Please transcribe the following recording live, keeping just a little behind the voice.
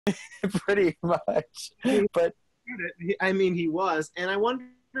pretty much. But I mean, he was, and I wonder,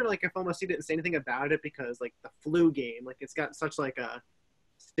 like, if almost he didn't say anything about it because, like, the flu game, like, it's got such like a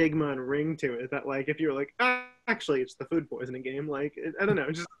stigma and ring to it that, like, if you're like, actually, it's the food poisoning game, like, I don't know,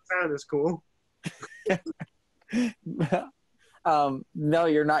 it just doesn't sound as cool. no,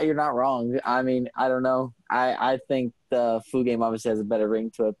 you're not wrong. I mean, I don't know. I think the flu game obviously has a better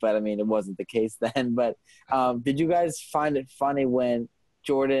ring to it, but I mean, it wasn't the case then. But did you guys find it funny when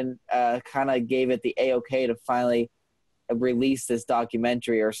Jordan kind of gave it the A-OK to finally release this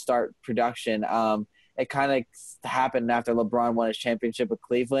documentary or start production? It kind of happened after LeBron won his championship with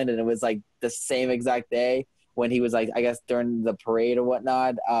Cleveland, and it was like the same exact day when he was like, I guess during the parade or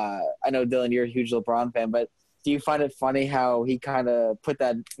whatnot. I know, Dylan, you're a huge LeBron fan, but do you find it funny how he kind of put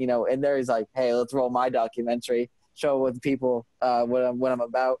that, in there? He's like, hey, let's roll my documentary, show with people what I'm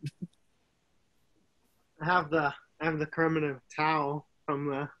about. I have the permanent towel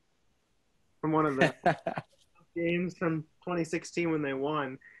from one of the games from 2016 when they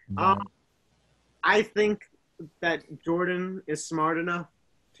won. Right. I think that Jordan is smart enough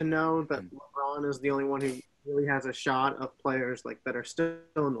to know that LeBron is the only one who really has a shot of players like that are still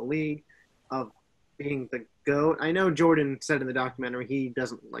in the league of being the GOAT. I know Jordan said in the documentary he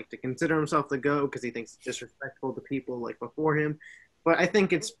doesn't like to consider himself the GOAT because he thinks it's disrespectful to people like before him. But I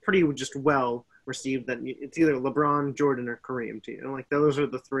think it's pretty just well received that it's either LeBron, Jordan, or Kareem to you. Like those are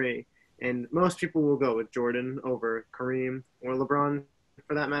the three. And most people will go with Jordan over Kareem or LeBron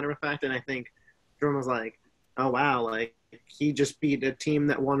for that matter of fact. And I think Jordan was like, oh, wow, like he just beat a team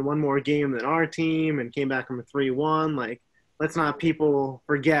that won one more game than our team and came back from a 3-1. Like, let's not people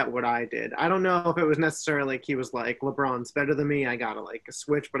forget what I did. I don't know if it was necessarily like he was like, LeBron's better than me. I got to like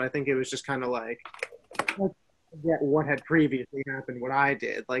switch. But I think it was just kind of like, let's forget what had previously happened, what I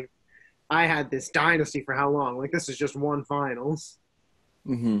did. Like, I had this dynasty for how long? Like, this is just one finals.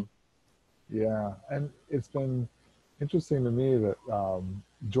 Mm-hmm. Yeah, and it's been interesting to me that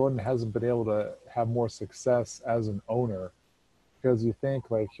Jordan hasn't been able to have more success as an owner because you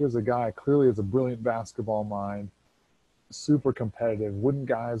think like here's a guy clearly has a brilliant basketball mind, super competitive. Wouldn't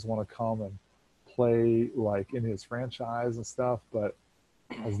guys want to come and play like in his franchise and stuff? But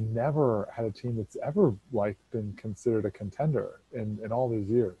has never had a team that's ever like been considered a contender in all these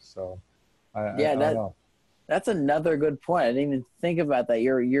years. So I Yeah, don't know. that's another good point. I didn't even think about that.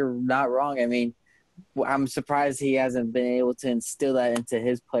 You're not wrong. I mean, I'm surprised he hasn't been able to instill that into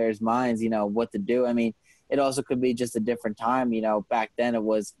his players' minds, what to do. I mean, it also could be just a different time. Back then it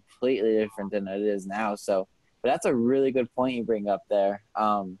was completely different than it is now. So, but that's a really good point you bring up there.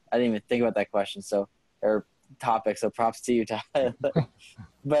 I didn't even think about that question. So, or topic. So props to you, Tyler.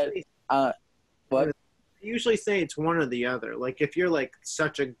 But, what? I usually say it's one or the other. Like if you're like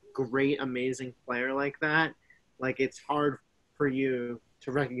such a great, amazing player like that, like it's hard for you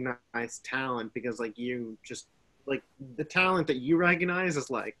to recognize talent because like you just like the talent that you recognize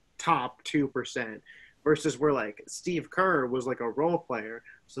is like top 2% versus where like Steve Kerr was like a role player.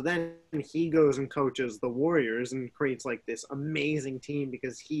 So then he goes and coaches the Warriors and creates like this amazing team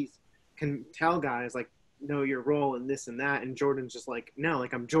because he can tell guys like know your role and this and that. And Jordan's just like, no,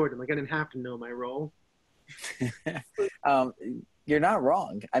 like I'm Jordan. Like I didn't have to know my role. um, you're not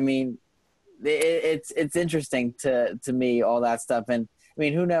wrong. I mean, it's interesting to me, all that stuff. And I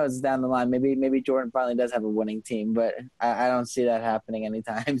mean, who knows down the line? Maybe Jordan finally does have a winning team, but I don't see that happening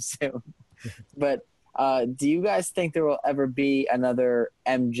anytime soon. But do you guys think there will ever be another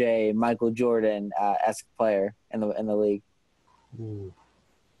MJ, Michael Jordan esque player in the league? Ooh,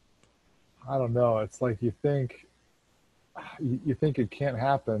 I don't know. It's like you think it can't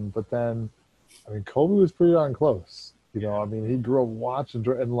happen, but then I mean, Kobe was pretty darn close. I mean, he grew up watching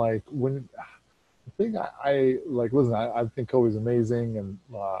and like when the thing I like. Listen, I think Kobe's amazing and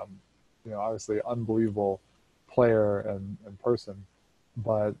obviously unbelievable player and person.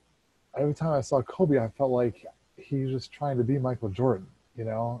 But every time I saw Kobe, I felt like he's just trying to be Michael Jordan.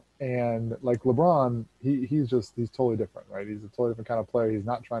 And like LeBron, he's totally different, right? He's a totally different kind of player. He's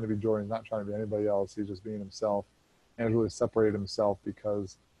not trying to be Jordan. He's not trying to be anybody else. He's just being himself, and really separated himself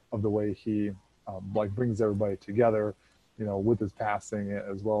because of the way he like brings everybody together, with his passing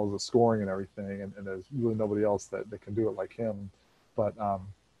as well as the scoring and everything. And there's really nobody else that can do it like him. But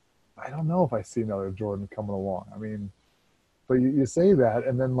I don't know if I see another Jordan coming along. I mean, but you say that,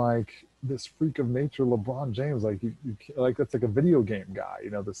 and then like this freak of nature, LeBron James, like you like that's like a video game guy,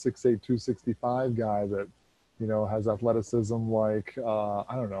 the 6'8", 265 guy that has athleticism like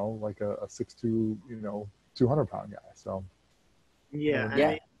I don't know, like a 6'2", 200-pound guy. So Yeah, I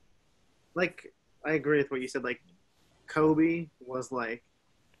mean, like I agree with what you said. Like Kobe was like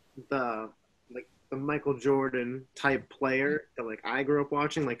the like the Michael Jordan type player that like I grew up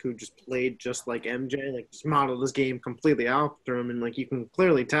watching, like who just played just like MJ, like just modeled his game completely after him, and like you can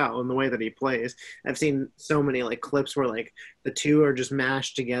clearly tell in the way that he plays. I've seen so many like clips where like the two are just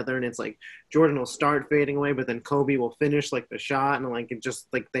mashed together, and it's like Jordan will start fading away, but then Kobe will finish like the shot, and like it just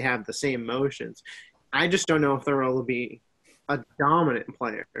like they have the same motions. I just don't know if there will be a dominant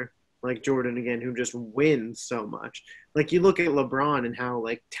player like Jordan again who just wins so much. Like you look at LeBron and how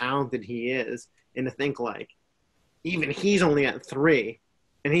like talented he is, and to think like even he's only at 3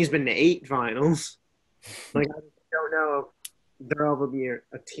 and he's been to 8 finals. Like I don't know if there'll ever be a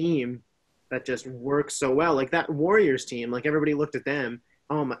team that just works so well. Like that Warriors team, like everybody looked at them,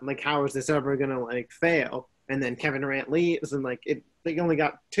 oh my, like how is this ever gonna like fail? And then Kevin Durant leaves and like they only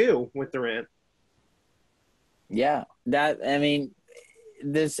got 2 with Durant. Yeah, that I mean,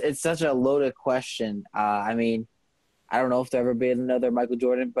 it's such a loaded question. I mean, I don't know if there'll ever be another Michael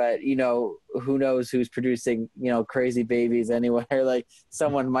Jordan, but who knows who's producing crazy babies anywhere. Like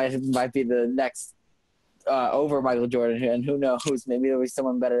someone might be the next over Michael Jordan, and who knows, maybe there'll be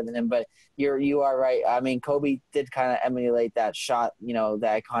someone better than him. But you are right. I mean, Kobe did kind of emulate that shot, the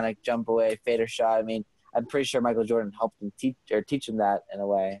iconic jump away fader shot. I mean, I'm pretty sure Michael Jordan helped him teach him that in a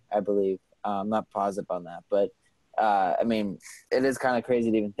way. I believe. I'm not positive on that, but I mean, it is kind of crazy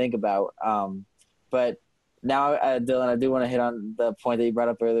to even think about. But now, Dylan, I do want to hit on the point that you brought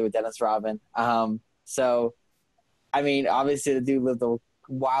up earlier with Dennis Rodman. So, I mean, obviously the dude lived a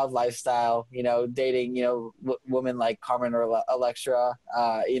wild lifestyle, dating, women like Carmen or Electra,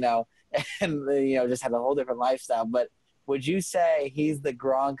 and, just had a whole different lifestyle. But would you say he's the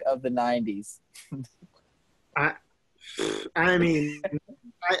Gronk of the 90s? I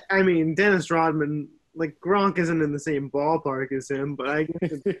mean, Dennis Rodman, like Gronk isn't in the same ballpark as him, but I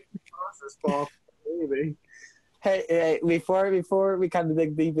guess it's this ball, maybe. Hey, before we kind of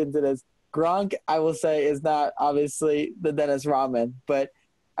dig deep into this, Gronk, I will say, is not obviously the Dennis Rodman, but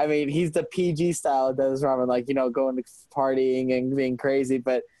I mean, he's the PG style of Dennis Rodman, like, going to partying and being crazy,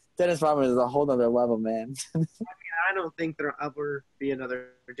 but Dennis Rodman is a whole nother level, man. I don't think there'll ever be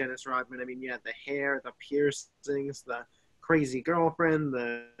another Dennis Rodman. I mean, yeah, the hair, the piercings, the crazy girlfriend,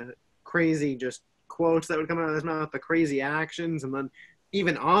 the crazy just quotes that would come out of his mouth, the crazy actions, and then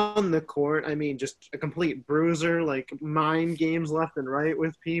even on the court, I mean, just a complete bruiser, like mind games left and right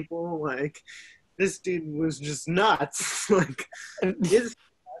with people. Like this dude was just nuts. Like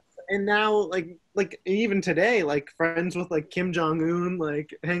and now like even today, like friends with like Kim Jong-un,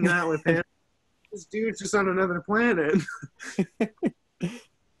 like hanging out with him. This dude's just on another planet.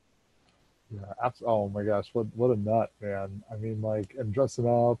 Yeah, oh my gosh, what a nut, man. I mean, like, and dressing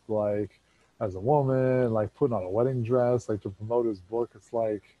up like as a woman, like putting on a wedding dress, like to promote his book. It's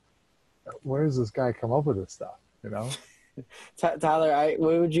like, where does this guy come up with this stuff? Tyler,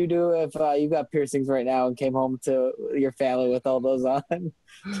 what would you do if you got piercings right now and came home to your family with all those on?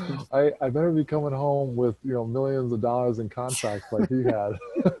 I better be coming home with millions of dollars in contracts like he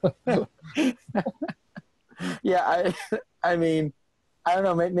had. Yeah, I mean, I don't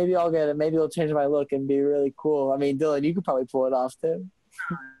know. Maybe I'll get it. Maybe it'll change my look and be really cool. I mean, Dylan, you could probably pull it off too.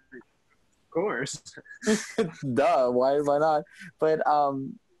 Of course. Duh. Why not? But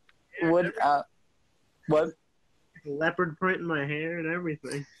what? Leopard print in my hair and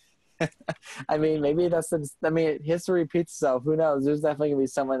everything. I mean, maybe history repeats itself. Who knows? There's definitely gonna be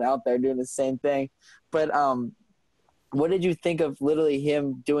someone out there doing the same thing. But what did you think of literally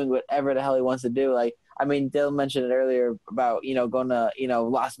him doing whatever the hell he wants to do? Like, I mean, Dylan mentioned it earlier about going to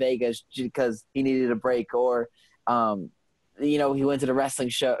Las Vegas because he needed a break, or he went to the wrestling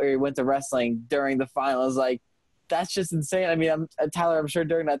show, or he went to wrestling during the finals. Like, that's just insane. I mean, Tyler, I'm sure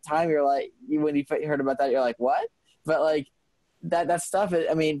during that time you're like, when you heard about that, you're like, what? But like that stuff,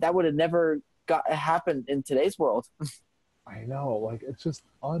 I mean, that would have never happened in today's world. I know, like, it's just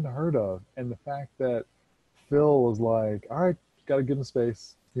unheard of. And the fact that Phil was like, all right, got to give him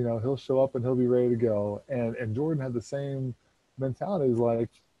space. He'll show up and he'll be ready to go. And Jordan had the same mentality. He's like,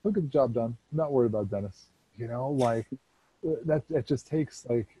 he'll get the job done. I'm not worried about Dennis. Like that just takes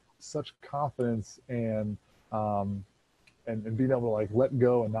like such confidence and being able to like let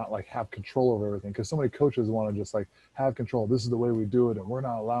go and not like have control over everything. Because so many coaches want to just like have control. This is the way we do it, and we're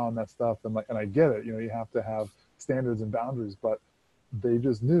not allowing that stuff. And I get it. You have to have standards and boundaries, but they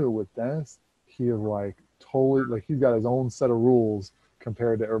just knew with Dennis, he is like totally like he's got his own set of rules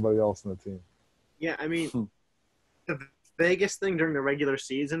compared to everybody else in the team. Yeah, I mean, the Vegas thing during the regular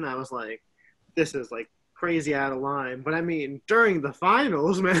season, I was like, this is like crazy out of line. But I mean, during the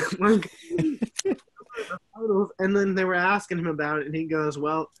finals, man, like the finals, and then they were asking him about it, and he goes,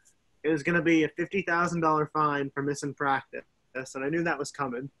 well, it was going to be a $50,000 fine for missing practice. And I knew that was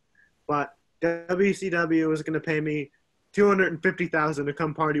coming. But WCW was going to pay me $250,000 to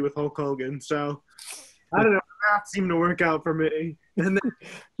come party with Hulk Hogan. So I don't know. That seemed to work out for me. And then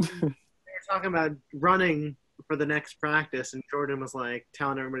they were talking about running for the next practice, and Jordan was like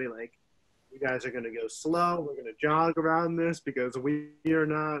telling everybody like, "You guys are going to go slow. We're going to jog around this because we are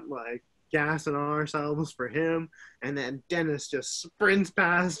not like gassing ourselves for him." And then Dennis just sprints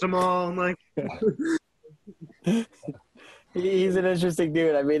past them all. I'm like, He's an interesting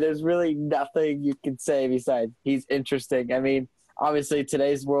dude. I mean, there's really nothing you can say besides he's interesting. I mean, obviously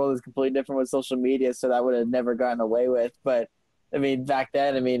today's world is completely different with social media, so that would have never gotten away with. But I mean, back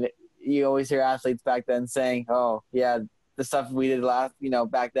then, I mean, you always hear athletes back then saying, "Oh, yeah, the stuff we did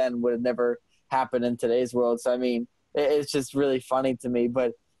back then would have never happened in today's world." So I mean, it's just really funny to me.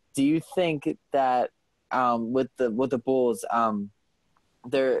 But do you think that with the Bulls,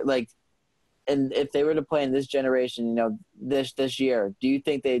 they're like, and if they were to play in this generation, this year, do you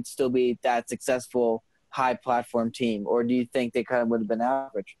think they'd still be that successful high platform team, or do you think they kind of would have been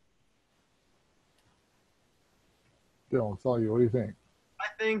average? Dylan, it's all you. What do you think? I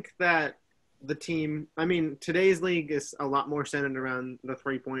think that the team, I mean, today's league is a lot more centered around the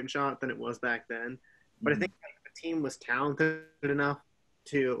 3-point shot than it was back then. But I think the team was talented enough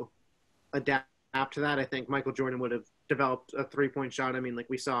to adapt to that. I think Michael Jordan would have developed a 3-point shot. I mean, like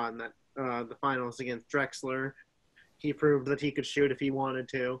we saw in that the finals against Drexler, he proved that he could shoot if he wanted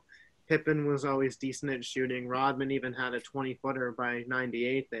to. Pippen was always decent at shooting. Rodman even had a 20-footer by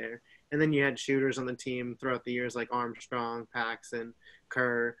 98 there. And then you had shooters on the team throughout the years like Armstrong, Paxson,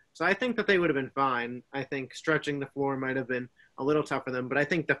 Kerr. So I think that they would have been fine. I think stretching the floor might have been a little tough for them. But I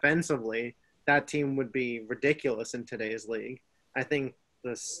think defensively, that team would be ridiculous in today's league. I think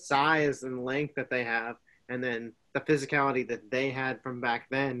the size and length that they have, and then the physicality that they had from back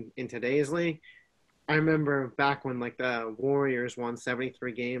then in today's league. I remember back when like the Warriors won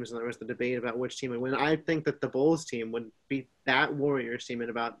 73 games and there was the debate about which team would win. I think that the Bulls team would beat that Warriors team in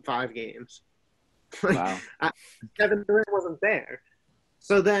about 5 games. Wow. Kevin Durant wasn't there.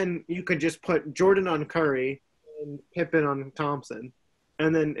 So then you could just put Jordan on Curry and Pippen on Thompson.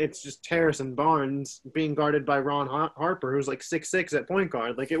 And then it's just Harrison Barnes being guarded by Ron Harper, who's like 6'6" at point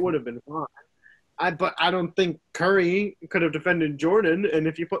guard. Like, it would have been fine. But I don't think Curry could have defended Jordan. And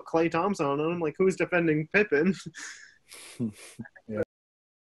if you put Klay Thompson on him, like, who's defending Pippen? I think